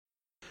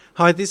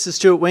Hi, this is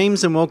Stuart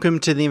Weems and welcome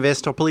to the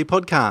Investopoly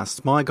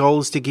podcast. My goal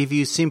is to give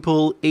you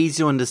simple,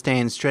 easy to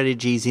understand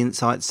strategies,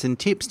 insights and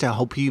tips to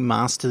help you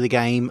master the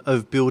game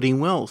of building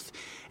wealth.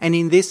 And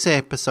in this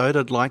episode,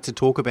 I'd like to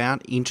talk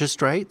about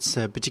interest rates,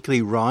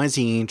 particularly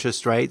rising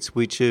interest rates,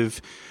 which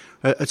have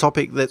a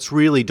topic that's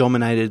really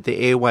dominated the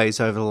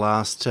airways over the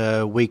last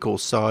week or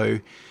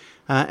so.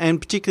 And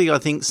particularly, I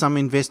think some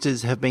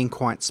investors have been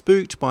quite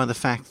spooked by the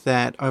fact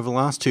that over the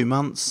last 2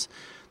 months,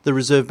 the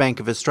Reserve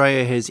Bank of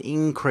Australia has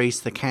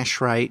increased the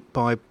cash rate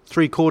by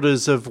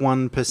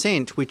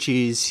 0.75%, which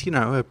is,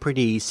 a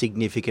pretty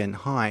significant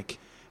hike.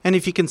 And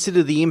if you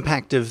consider the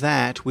impact of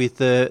that with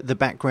the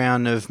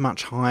background of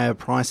much higher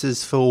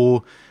prices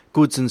for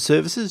goods and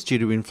services due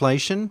to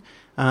inflation,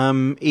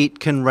 it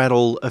can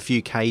rattle a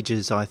few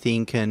cages, I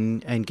think,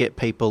 and get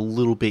people a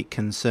little bit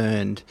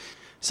concerned.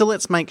 So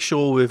let's make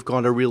sure we've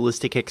got a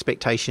realistic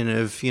expectation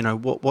of,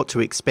 what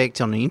to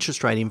expect on an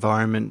interest rate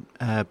environment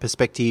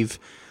perspective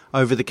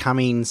over the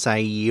coming,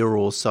 say, year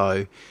or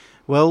so.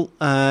 Well,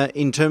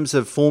 in terms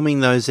of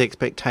forming those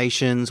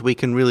expectations, we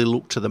can really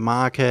look to the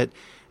market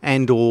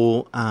and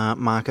or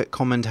market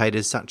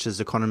commentators such as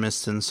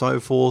economists and so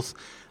forth.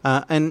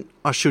 And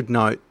I should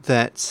note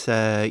that,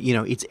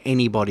 it's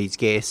anybody's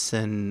guess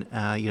and,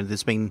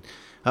 there's been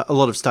a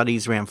lot of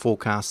studies around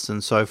forecasts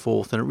and so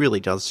forth, and it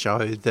really does show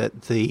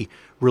that the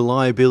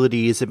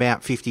reliability is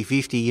about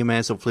 50-50. You may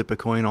as well flip a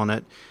coin on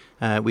it,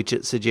 which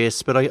it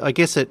suggests. But I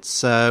guess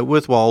it's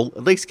worthwhile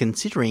at least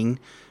considering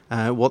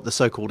what the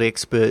so-called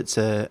experts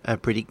are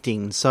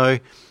predicting. So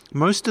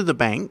most of the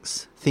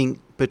banks think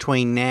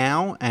between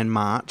now and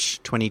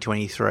March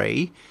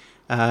 2023,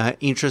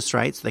 interest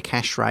rates, the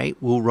cash rate,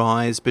 will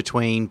rise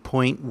between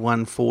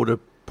 0.14 to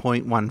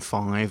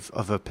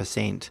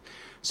 0.15%.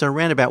 So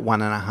around about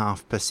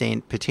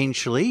 1.5%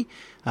 potentially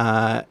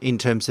in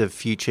terms of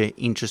future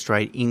interest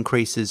rate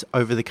increases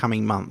over the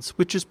coming months,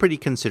 which is pretty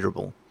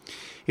considerable.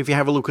 If you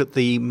have a look at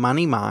the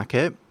money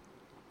market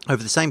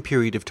over the same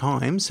period of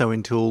time, so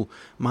until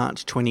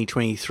March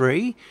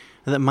 2023,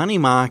 the money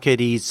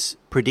market is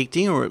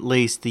predicting, or at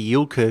least the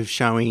yield curve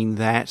showing,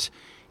 that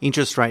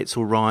interest rates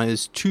will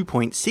rise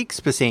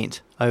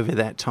 2.6% over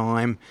that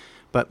time.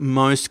 But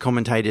most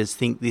commentators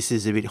think this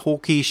is a bit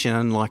hawkish and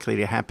unlikely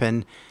to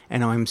happen,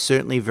 and I'm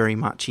certainly very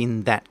much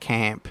in that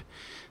camp.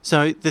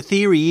 So the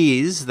theory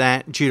is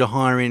that due to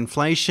higher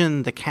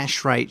inflation, the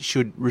cash rate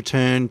should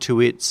return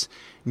to its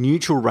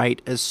neutral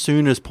rate as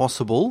soon as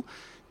possible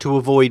to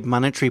avoid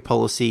monetary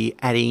policy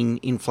adding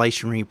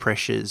inflationary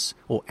pressures,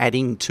 or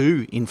adding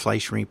to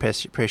inflationary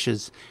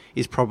pressures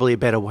is probably a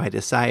better way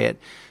to say it.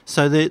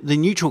 So the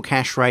neutral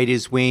cash rate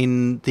is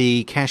when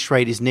the cash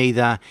rate is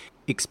neither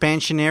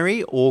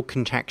expansionary or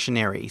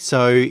contractionary.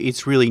 So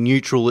it's really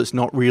neutral. It's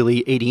not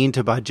really eating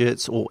into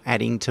budgets or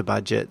adding to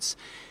budgets.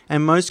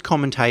 And most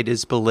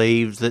commentators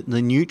believe that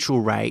the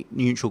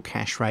neutral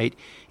cash rate,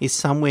 is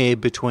somewhere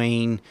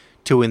between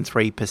 2 and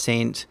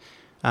 3%.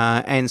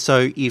 And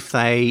so if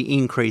they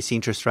increase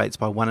interest rates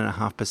by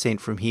 1.5%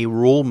 from here,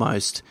 we're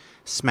almost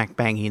smack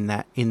bang in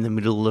the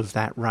middle of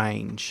that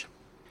range.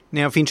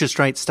 Now, if interest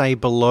rates stay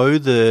below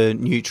the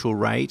neutral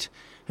rate,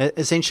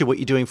 essentially what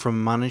you're doing from a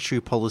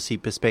monetary policy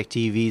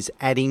perspective is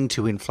adding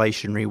to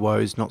inflationary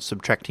woes, not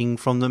subtracting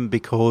from them,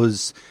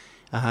 because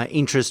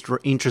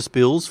interest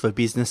bills for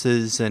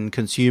businesses and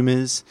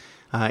consumers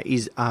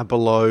are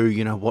below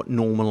what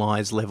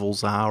normalised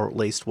levels are, or at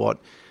least what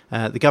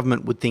the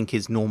government would think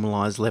is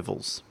normalised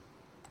levels.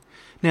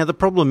 Now, the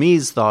problem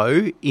is,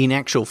 though, in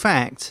actual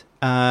fact,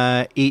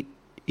 it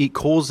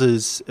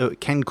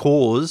can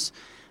cause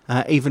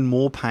even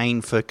more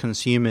pain for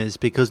consumers,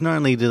 because not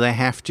only do they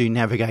have to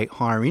navigate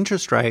higher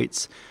interest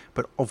rates,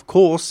 but of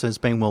course, as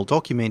been well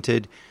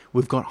documented,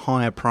 we've got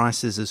higher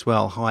prices as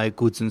well, higher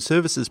goods and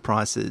services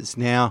prices.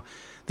 Now,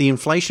 the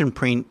inflation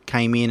print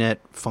came in at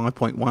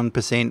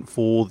 5.1%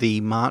 for the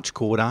March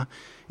quarter.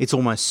 It's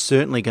almost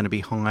certainly going to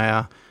be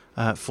higher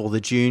for the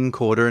June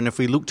quarter. And if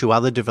we look to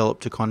other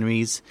developed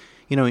economies,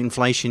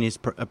 inflation is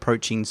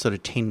approaching sort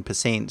of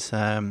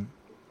 10%.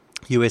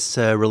 US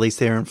released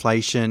their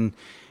inflation.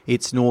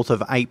 It's north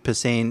of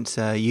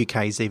 8%.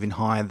 UK is even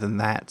higher than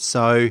that.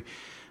 So,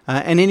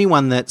 and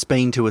anyone that's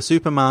been to a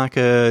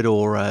supermarket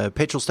or a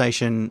petrol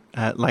station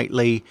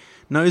lately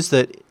knows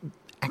that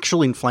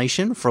actual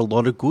inflation for a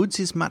lot of goods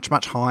is much,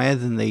 much higher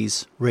than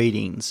these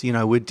readings.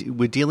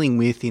 We're dealing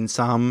with, in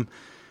some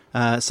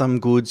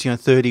goods,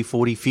 30,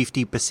 40,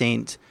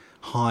 50%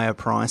 higher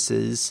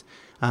prices.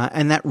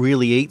 And that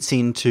really eats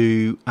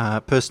into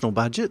personal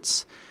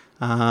budgets.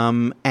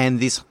 And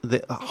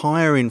the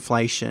higher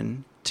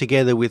inflation,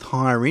 together with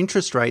higher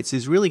interest rates,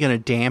 is really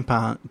going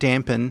to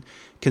dampen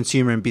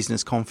consumer and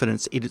business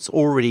confidence. It's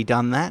already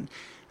done that.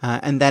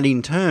 And that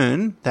in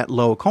turn, that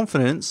lower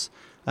confidence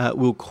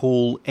will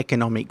call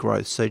economic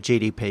growth, so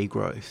GDP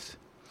growth.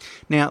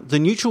 Now, the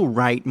neutral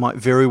rate might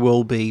very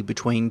well be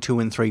between 2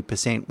 and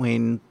 3%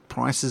 when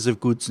prices of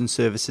goods and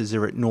services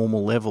are at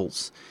normal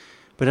levels.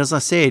 But as I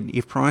said,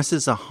 if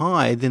prices are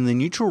high, then the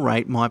neutral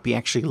rate might be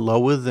actually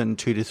lower than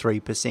 2 to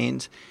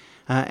 3%.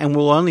 And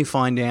we'll only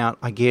find out,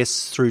 I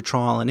guess, through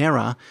trial and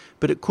error,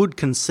 but it could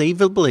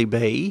conceivably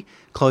be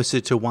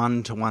closer to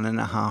 1 to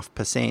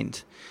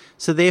 1.5%.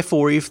 So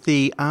therefore, if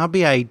the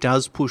RBA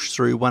does push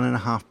through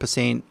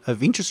 1.5%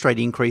 of interest rate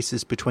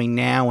increases between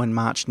now and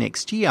March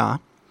next year,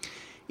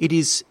 it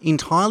is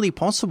entirely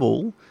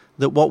possible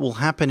that what will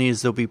happen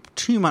is there'll be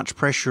too much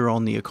pressure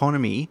on the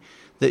economy,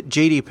 that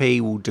GDP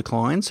will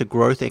decline, so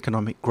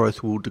economic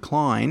growth will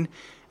decline,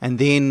 and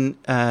then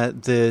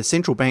the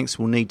central banks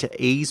will need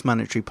to ease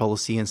monetary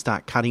policy and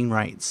start cutting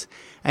rates.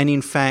 And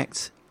in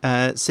fact,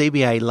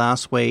 CBA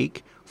last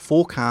week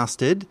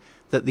forecasted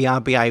that the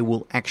RBA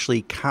will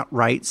actually cut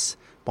rates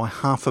by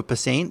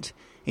 0.5%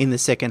 in the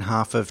second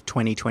half of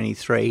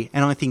 2023.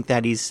 And I think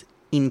that is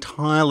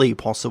entirely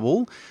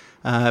possible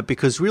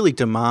because really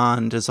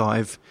demand, as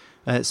I've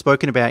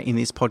spoken about in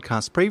this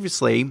podcast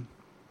previously,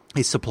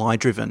 is supply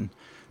driven,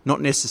 not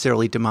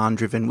necessarily demand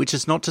driven, which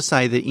is not to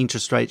say that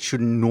interest rates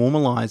shouldn't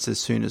normalise as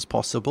soon as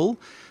possible.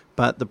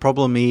 But the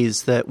problem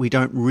is that we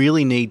don't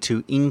really need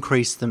to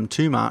increase them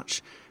too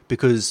much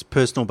because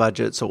personal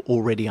budgets are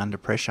already under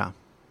pressure.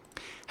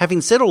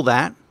 Having said all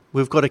that,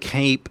 we've got to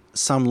keep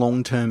some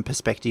long-term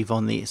perspective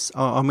on this.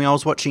 I mean, I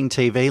was watching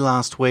TV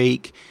last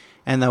week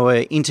and they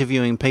were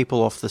interviewing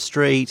people off the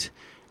street.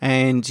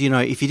 And, you know,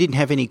 if you didn't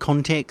have any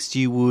context,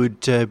 you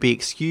would be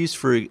excused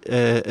for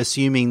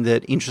assuming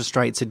that interest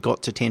rates had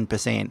got to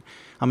 10%.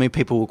 I mean,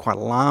 people were quite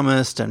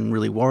alarmist and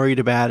really worried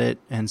about it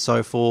and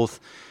so forth.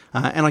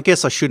 And I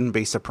guess I shouldn't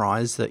be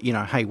surprised that, you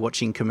know, hey,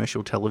 watching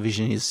commercial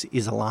television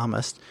is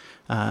alarmist.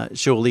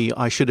 Surely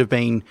I should have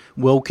been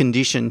well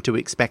conditioned to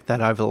expect that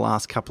over the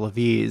last couple of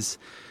years.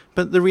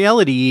 But the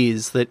reality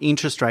is that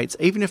interest rates,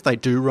 even if they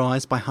do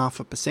rise by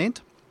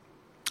 0.5%,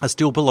 are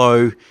still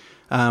below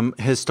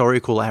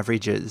historical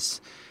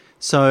averages.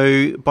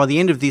 So by the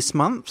end of this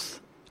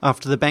month,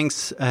 after the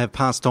banks have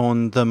passed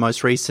on the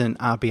most recent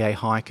RBA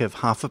hike of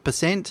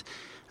 0.5%,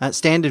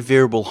 standard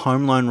variable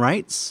home loan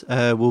rates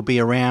will be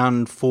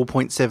around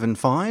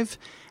 4.75%,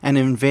 and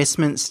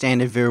investment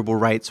standard variable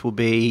rates will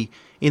be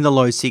in the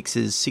low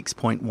sixes,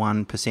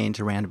 6.1%,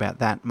 around about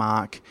that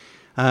mark.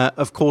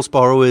 Of course,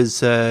 borrowers,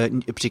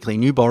 particularly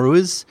new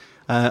borrowers,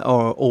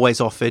 are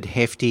always offered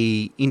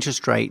hefty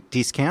interest rate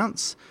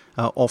discounts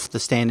off the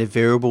standard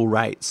variable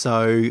rate,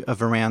 so of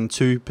around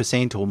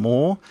 2% or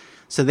more.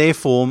 So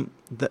therefore,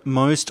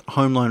 most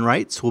home loan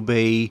rates will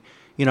be,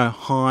 you know,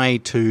 high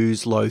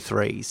twos, low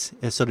threes,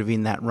 sort of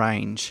in that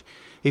range.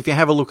 If you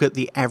have a look at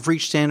the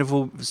average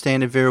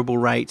standard variable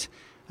rate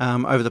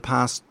over the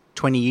past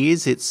 20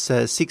 years, it's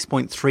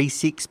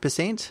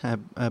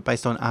 6.36%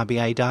 based on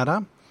RBA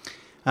data.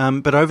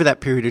 But over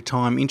that period of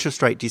time,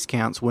 interest rate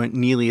discounts weren't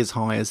nearly as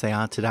high as they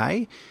are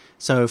today.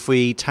 So if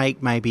we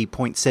take maybe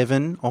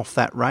 0.7 off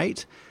that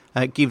rate,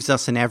 it gives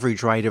us an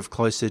average rate of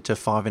closer to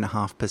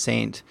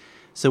 5.5%.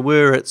 So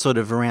we're at sort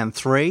of around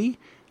 3.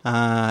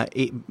 By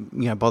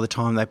the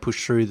time they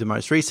push through the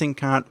most recent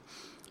cut,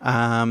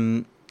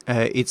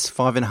 it's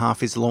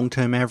 5.5 is the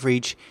long-term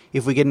average.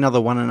 If we get another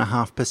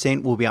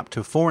 1.5%, we'll be up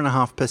to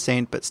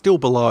 4.5%, but still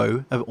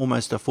below,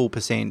 almost a full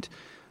percent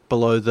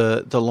below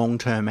the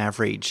long-term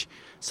average.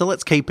 So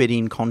let's keep it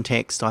in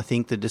context. I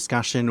think the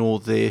discussion or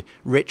the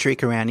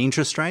rhetoric around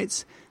interest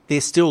rates, they're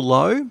still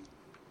low.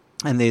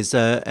 And there's,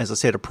 as I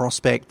said, a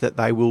prospect that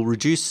they will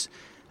reduce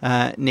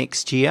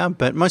next year.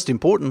 But most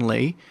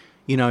importantly,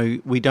 you know,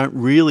 we don't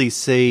really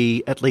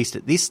see, at least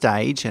at this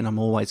stage, and I'm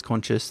always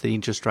conscious that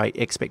interest rate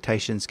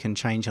expectations can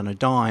change on a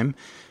dime,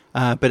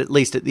 but at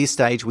least at this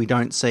stage, we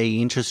don't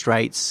see interest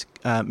rates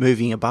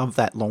moving above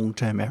that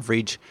long-term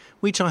average,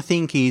 which I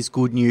think is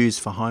good news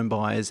for home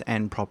buyers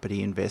and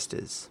property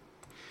investors.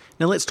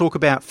 Now let's talk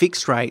about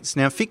fixed rates.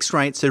 Now fixed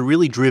rates are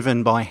really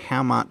driven by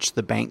how much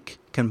the bank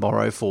can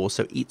borrow for,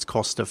 so its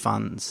cost of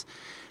funds.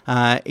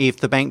 If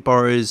the bank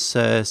borrows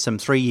some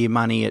 3-year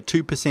money at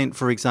 2%,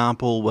 for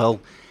example, well,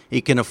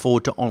 it can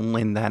afford to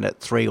on-lend that at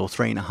 3 or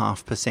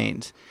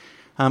 3.5%.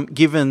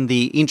 Given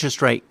the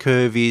interest rate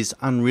curve is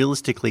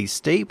unrealistically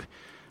steep,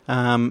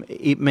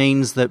 it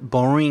means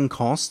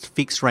that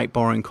fixed rate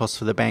borrowing costs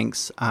for the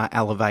banks are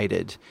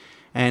elevated.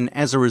 And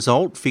as a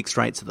result, fixed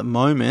rates at the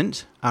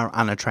moment are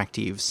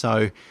unattractive.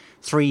 So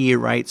 3-year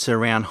rates are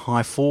around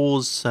high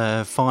 4s,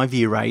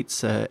 5-year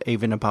rates are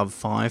even above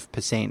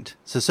 5%.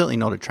 So certainly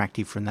not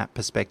attractive from that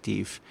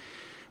perspective.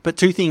 But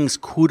two things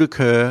could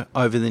occur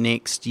over the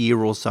next year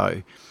or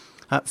so.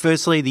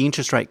 Firstly, the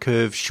interest rate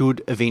curve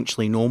should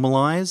eventually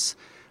normalise.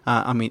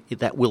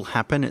 That will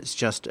happen. It's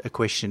just a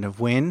question of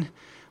when.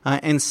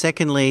 And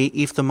secondly,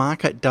 if the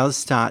market does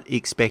start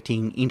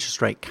expecting interest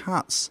rate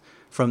cuts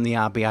from the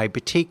RBA,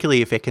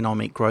 particularly if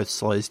economic growth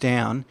slows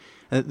down,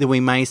 then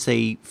we may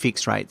see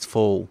fixed rates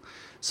fall.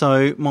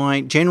 So my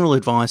general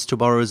advice to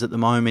borrowers at the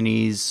moment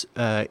is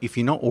if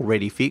you're not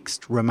already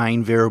fixed,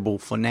 remain variable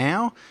for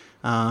now.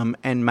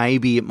 And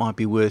maybe it might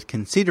be worth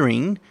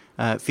considering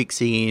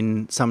fixing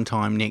in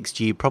sometime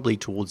next year, probably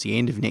towards the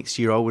end of next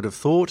year, I would have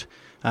thought,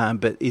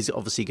 but is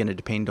obviously going to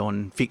depend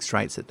on fixed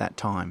rates at that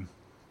time.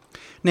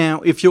 Now,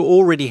 if you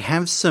already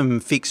have some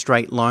fixed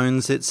rate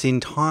loans, it's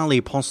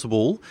entirely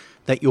possible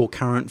that your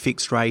current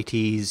fixed rate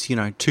is,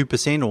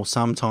 2% or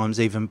sometimes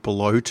even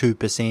below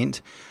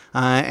 2%.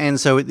 And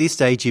so at this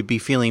stage, you'd be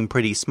feeling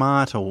pretty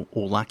smart or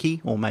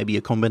lucky, or maybe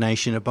a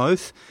combination of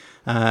both,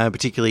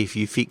 particularly if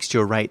you fixed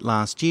your rate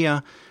last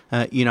year.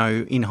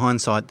 In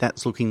hindsight,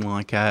 that's looking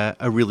like a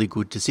really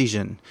good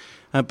decision.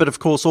 But of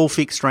course, all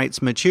fixed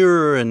rates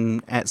mature,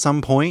 and at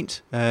some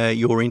point,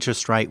 your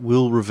interest rate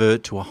will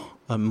revert to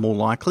a more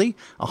likely,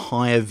 a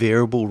higher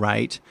variable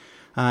rate,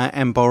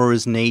 and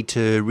borrowers need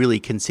to really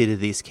consider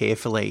this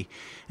carefully.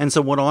 And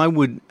so what I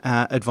would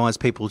advise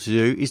people to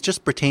do is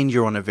just pretend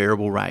you're on a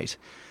variable rate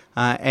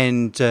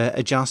and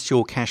adjust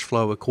your cash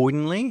flow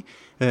accordingly,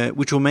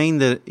 which will mean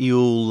that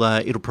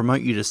it'll promote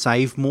you to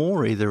save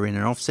more, either in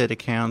an offset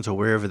account or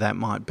wherever that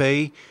might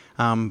be.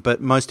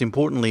 But most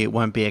importantly, it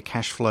won't be a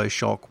cash flow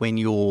shock when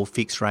your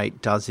fixed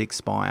rate does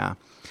expire.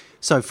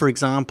 So, for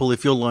example,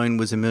 if your loan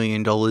was $1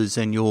 million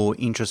and your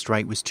interest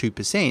rate was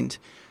 2%,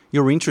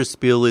 your interest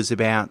bill is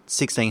about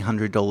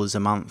 $1,600 a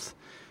month.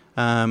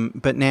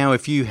 But now,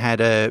 if you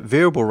had a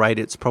variable rate,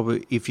 it's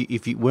probably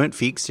if you weren't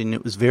fixed and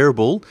it was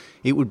variable,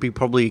 it would be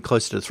probably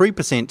closer to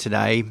 3%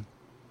 today,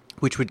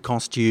 which would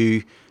cost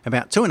you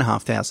about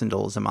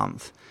 $2,500 a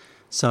month.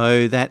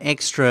 So that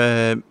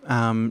extra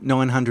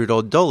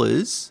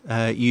 $900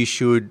 odd, you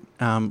should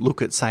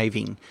look at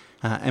saving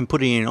and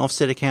putting in an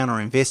offset account or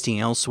investing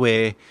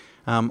elsewhere.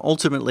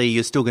 Ultimately,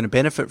 you're still going to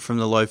benefit from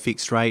the low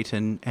fixed rate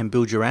and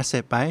build your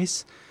asset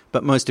base.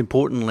 But most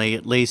importantly,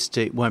 at least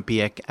it won't be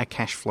a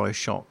cash flow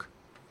shock.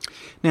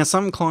 Now,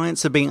 some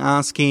clients have been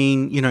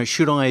asking,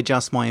 should I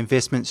adjust my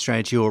investment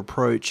strategy or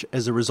approach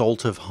as a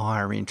result of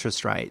higher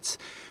interest rates?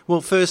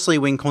 Well, firstly,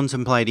 when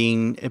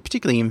contemplating,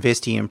 particularly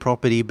investing in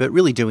property, but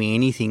really doing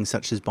anything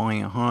such as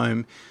buying a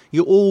home,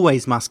 you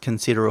always must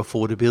consider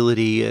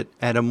affordability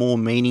at a more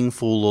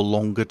meaningful or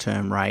longer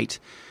term rate.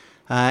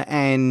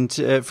 And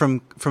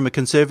from a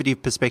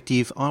conservative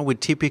perspective, I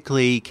would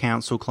typically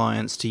counsel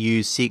clients to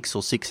use 6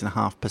 or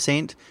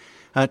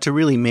 6.5% to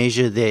really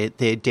measure their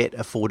debt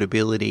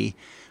affordability.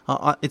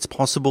 It's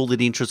possible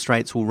that interest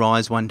rates will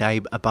rise one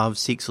day above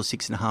 6 or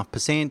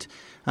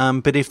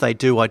 6.5%, but if they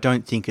do, I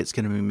don't think it's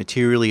going to be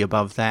materially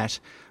above that,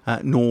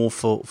 nor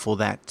for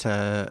that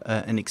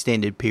an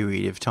extended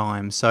period of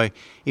time. So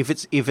if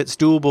it's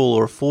doable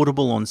or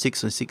affordable on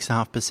 6 or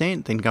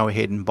 6.5%, then go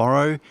ahead and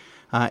borrow.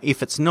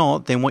 If it's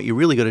not, then what you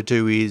really got to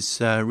do is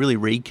really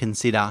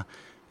reconsider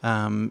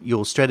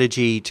your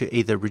strategy to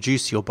either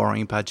reduce your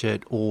borrowing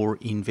budget or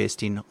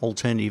invest in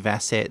alternative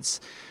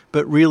assets.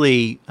 But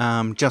really,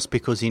 just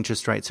because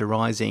interest rates are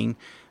rising,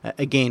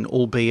 again,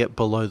 albeit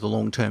below the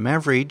long-term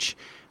average,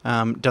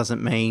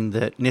 doesn't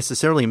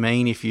necessarily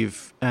mean if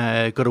you've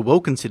got a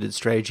well-considered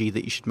strategy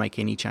that you should make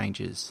any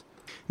changes.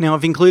 Now,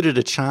 I've included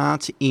a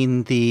chart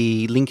in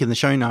the link in the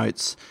show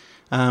notes,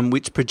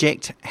 which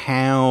project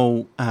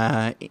how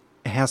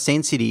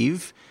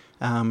sensitive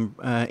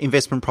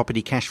investment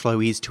property cash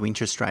flow is to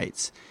interest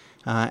rates.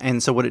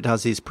 And so what it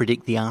does is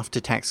predict the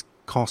after-tax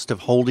cost of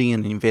holding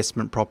an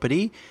investment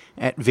property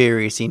at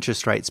various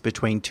interest rates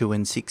between 2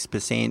 and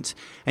 6%.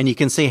 And you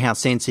can see how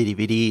sensitive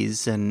it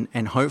is.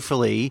 And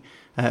hopefully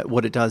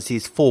what it does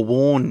is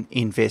forewarn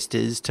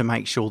investors to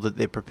make sure that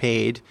they're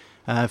prepared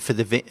for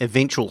the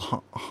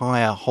eventual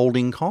higher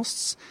holding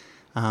costs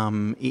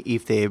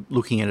if they're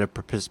looking at a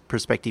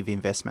prospective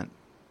investment.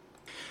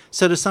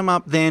 So to sum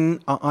up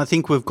then, I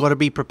think we've got to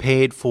be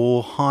prepared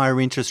for higher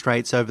interest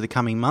rates over the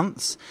coming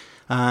months.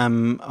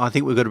 I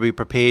think we've got to be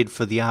prepared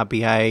for the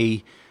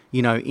RBA,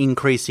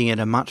 increasing at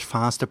a much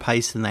faster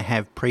pace than they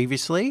have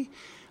previously.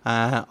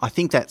 I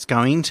think that's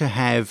going to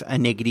have a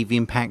negative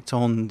impact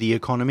on the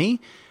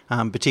economy,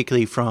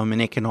 particularly from an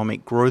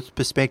economic growth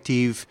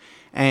perspective.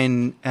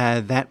 And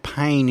that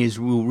pain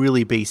will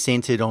really be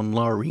centred on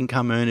lower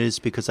income earners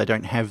because they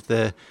don't have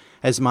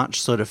as much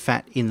sort of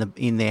fat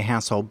in their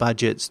household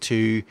budgets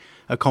to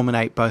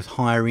accommodate both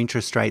higher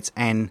interest rates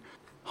and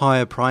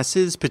higher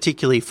prices,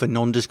 particularly for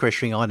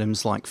non-discretionary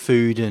items like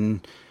food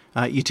and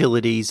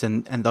utilities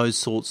and those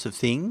sorts of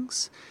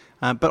things.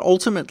 But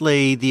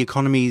ultimately, the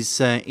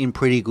economy's in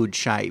pretty good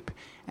shape.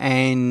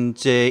 And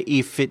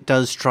if it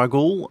does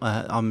struggle,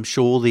 I'm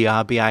sure the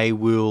RBA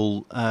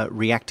will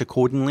react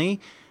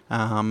accordingly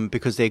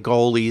because their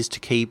goal is to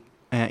keep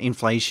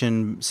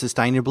inflation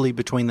sustainably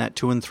between that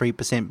 2 and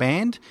 3%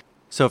 band.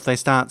 So if they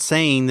start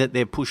seeing that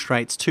they've pushed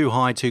rates too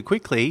high too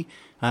quickly,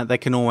 they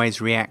can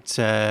always react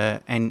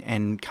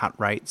and cut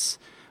rates.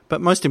 But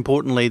most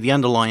importantly, the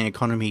underlying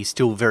economy is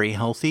still very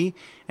healthy.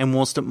 And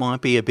whilst it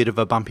might be a bit of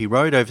a bumpy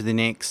road over the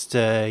next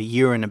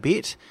year and a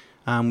bit,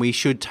 we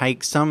should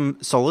take some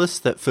solace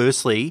that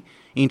firstly,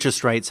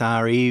 interest rates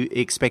are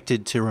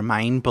expected to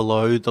remain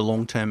below the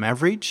long-term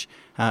average,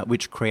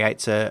 which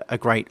creates a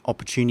great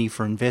opportunity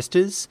for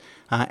investors.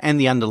 And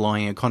the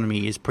underlying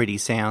economy is pretty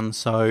sound.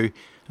 So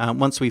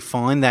once we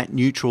find that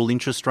neutral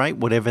interest rate,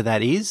 whatever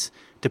that is,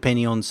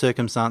 depending on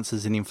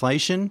circumstances and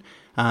inflation,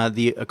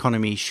 the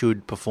economy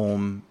should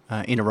perform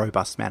in a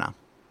robust manner.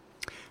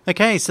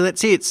 Okay, so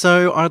that's it.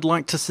 So I'd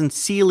like to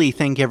sincerely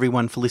thank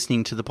everyone for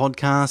listening to the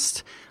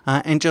podcast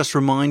and just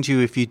remind you,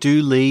 if you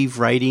do leave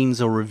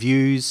ratings or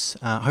reviews,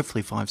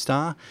 hopefully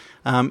 5-star,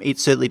 it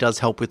certainly does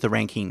help with the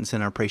rankings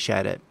and I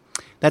appreciate it.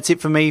 That's it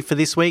for me for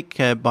this week.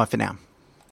 Bye for now.